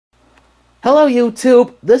Hello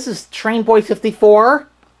YouTube, this is Trainboy54,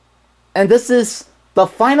 and this is the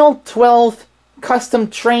final 12 custom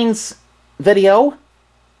trains video.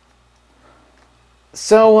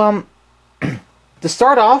 So, to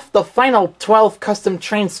start off the final 12 custom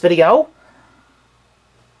trains video,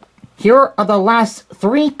 here are the last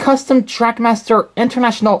 3 custom Trackmaster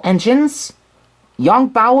International engines: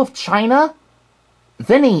 Yongbao of China,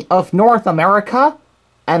 Vinny of North America,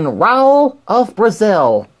 and Raoul of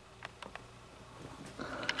Brazil.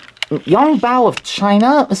 Yongbao of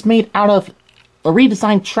China is made out of a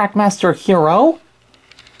redesigned Trackmaster Hero,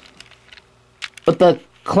 but the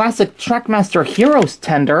classic Trackmaster Hero's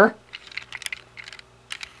tender,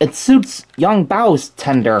 it suits Yongbao's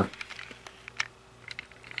tender.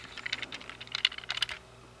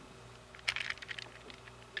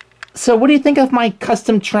 So what do you think of my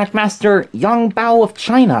custom Trackmaster Yongbao of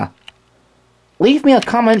China? Leave me a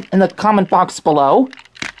comment in the comment box below.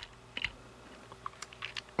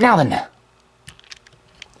 Now then,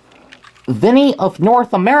 Vinny of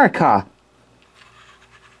North America.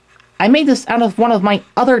 I made this out of one of my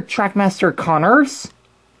other Trackmaster Connors,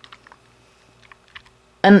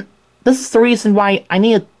 and this is the reason why I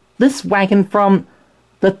needed this wagon from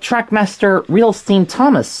the Trackmaster Realstein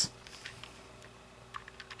Thomas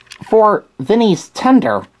for Vinny's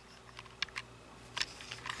tender.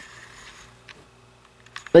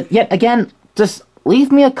 But yet again, just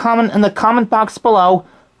leave me a comment in the comment box below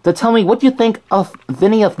to tell me what you think of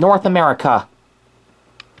Vinny of North America.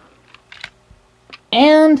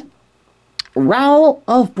 And Raoul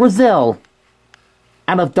of Brazil.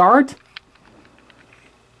 Out of Dart.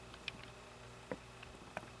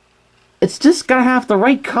 It's just gotta have the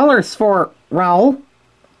right colors for Raoul.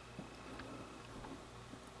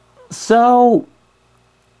 So,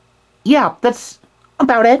 yeah, that's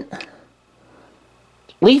about it.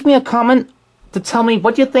 Leave me a comment to tell me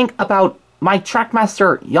what you think about my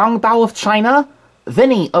Trackmaster Yongbao of China,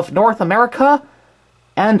 Vinny of North America,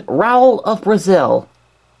 and Raoul of Brazil.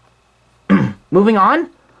 Moving on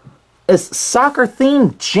is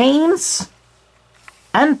soccer-themed James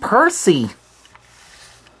and Percy.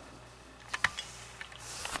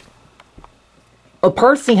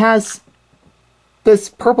 Percy has this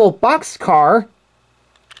purple boxcar.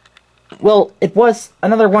 Well, it was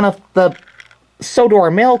another one of the Sodor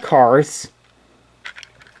mail cars,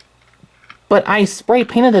 but I spray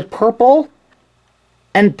painted it purple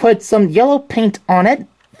and put some yellow paint on it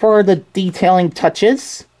for the detailing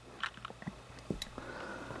touches.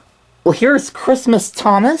 Well, here's Christmas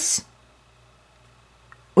Thomas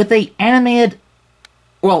with a animated,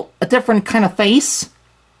 well, a different kind of face.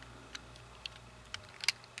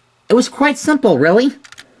 It was quite simple, really.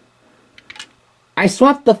 I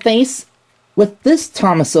swapped the face with this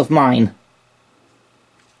Thomas of mine.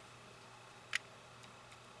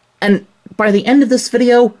 And by the end of this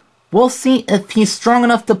video, we'll see if he's strong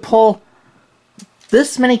enough to pull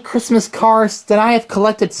this many Christmas cars that I have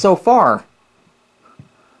collected so far.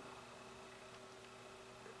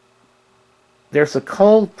 There's a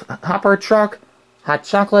coal hopper truck, hot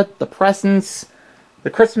chocolate, the presents, the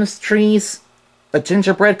Christmas trees, a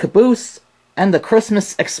gingerbread caboose, and the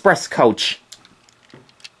Christmas Express coach.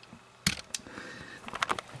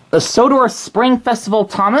 The Sodor Spring Festival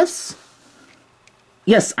Thomas.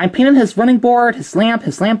 Yes, I painted his running board, his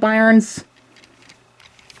lamp irons.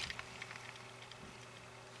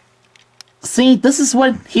 See, this is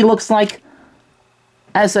what he looks like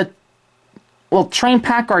as a, well, train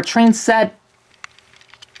pack or train set.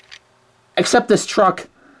 Except this truck,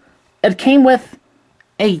 it came with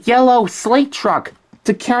a yellow slate truck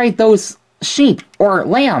to carry those sheep or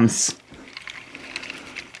lambs.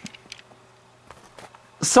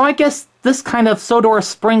 So I guess this kind of Sodor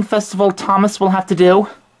Spring Festival Thomas will have to do.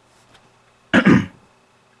 And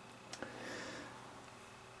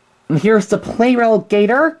here's the Playrail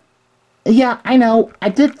Gator. Yeah, I know, I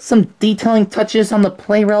did some detailing touches on the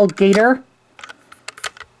Playrail Gator.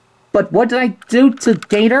 But what did I do to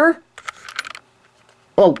Gator?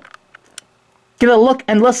 Well, get a look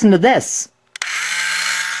and listen to this.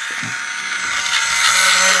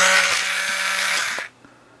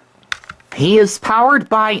 He is powered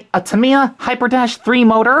by a Tamiya Hyperdash 3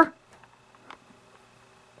 motor.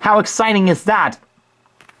 How exciting is that?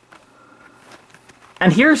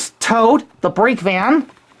 And here's Toad, the brake van.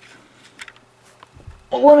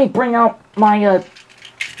 Well, let me bring out my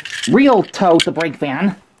real Toad, the brake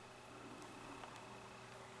van.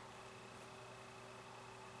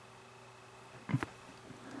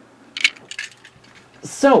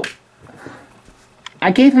 So, I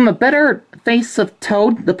gave him a better face of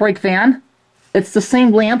Toad, the brake van. It's the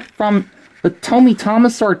same lamp from the Tommy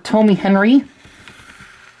Thomas or Tommy Henry.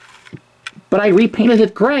 but I repainted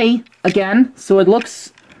it gray again, so it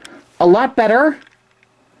looks a lot better.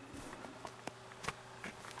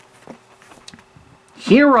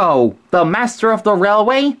 Hero, the master of the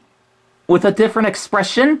railway, with a different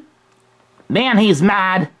expression. Man, he's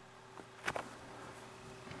mad.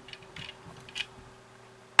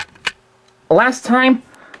 Last time,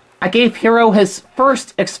 I gave Hero his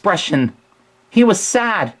first expression. He was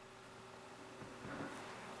sad.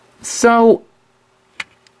 So,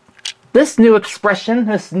 this new expression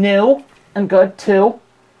is new and good too.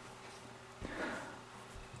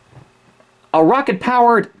 A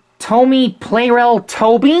rocket-powered Tomy Playrail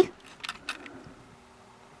Toby.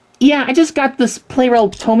 Yeah, I just got this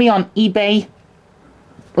Playrail Tomy on eBay.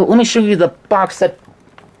 Let me show you the box that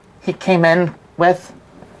he came in with.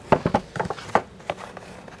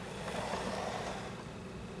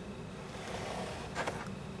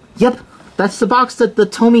 Yep, that's the box that the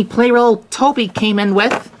Tomy Playrail Toby came in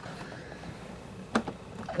with.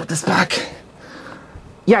 Put this back.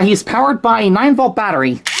 Yeah, he's powered by a 9-volt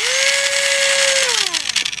battery.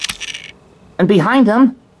 And behind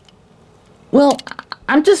him, well,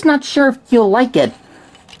 I'm just not sure if you'll like it.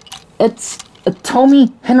 It's a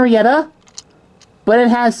Tomy Henrietta, but it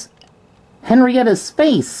has Henrietta's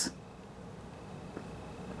face.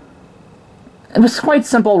 It was quite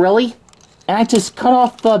simple, really. And I just cut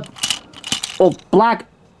off the black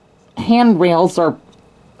handrails or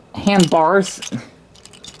handbars.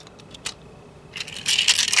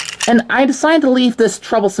 And I decided to leave this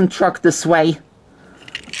troublesome truck this way.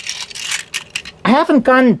 I haven't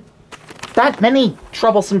gotten that many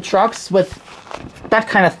troublesome trucks with that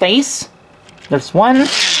kind of face. There's 1,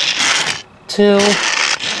 2,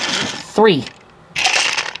 3.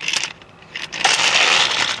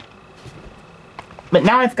 But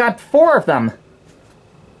now I've got 4 of them.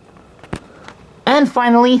 And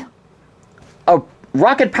finally, a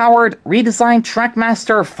rocket-powered redesigned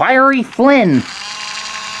Trackmaster Fiery Flynn.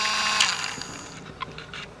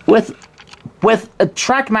 With a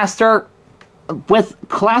Trackmaster, with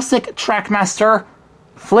classic Trackmaster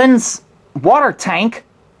Flynn's water tank.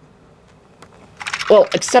 Well,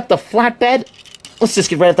 except the flatbed. Let's just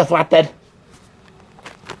get rid of the flatbed.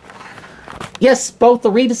 Yes, both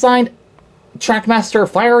the redesigned Trackmaster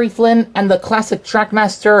Fiery Flynn and the classic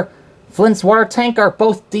Trackmaster Flynn's water tank are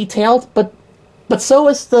both detailed, but so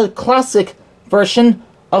is the classic version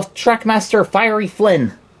of Trackmaster Fiery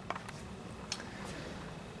Flynn.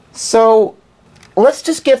 So, let's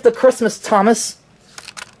just give the Christmas Thomas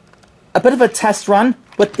a bit of a test run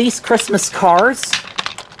with these Christmas cars.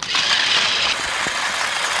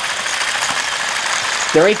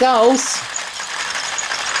 There he goes.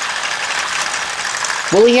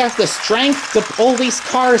 Will he have the strength to pull these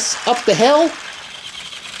cars up the hill?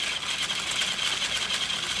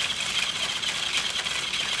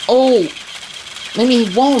 Oh, maybe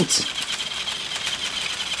he won't.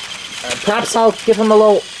 Perhaps I'll give him a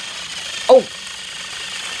little... Oh!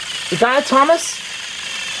 You got it, Thomas?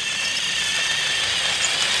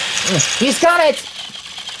 He's got it!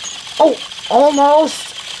 Oh, almost!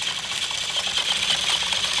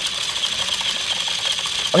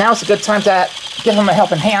 Well, now's a good time to give him a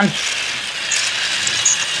helping hand.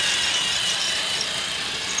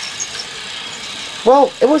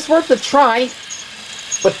 Well, it was worth a try,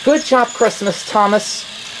 but good job, Christmas Thomas.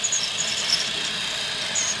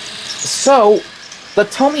 So, the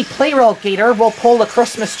Tomy Playrail Gator will pull the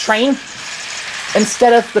Christmas train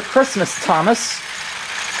instead of the Christmas Thomas.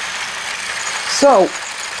 So,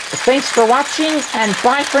 thanks for watching, and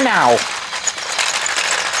bye for now.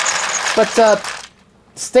 But,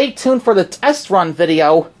 stay tuned for the test run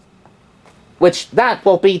video, which that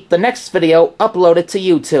will be the next video uploaded to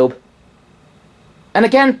YouTube. And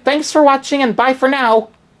again, thanks for watching, and bye for now.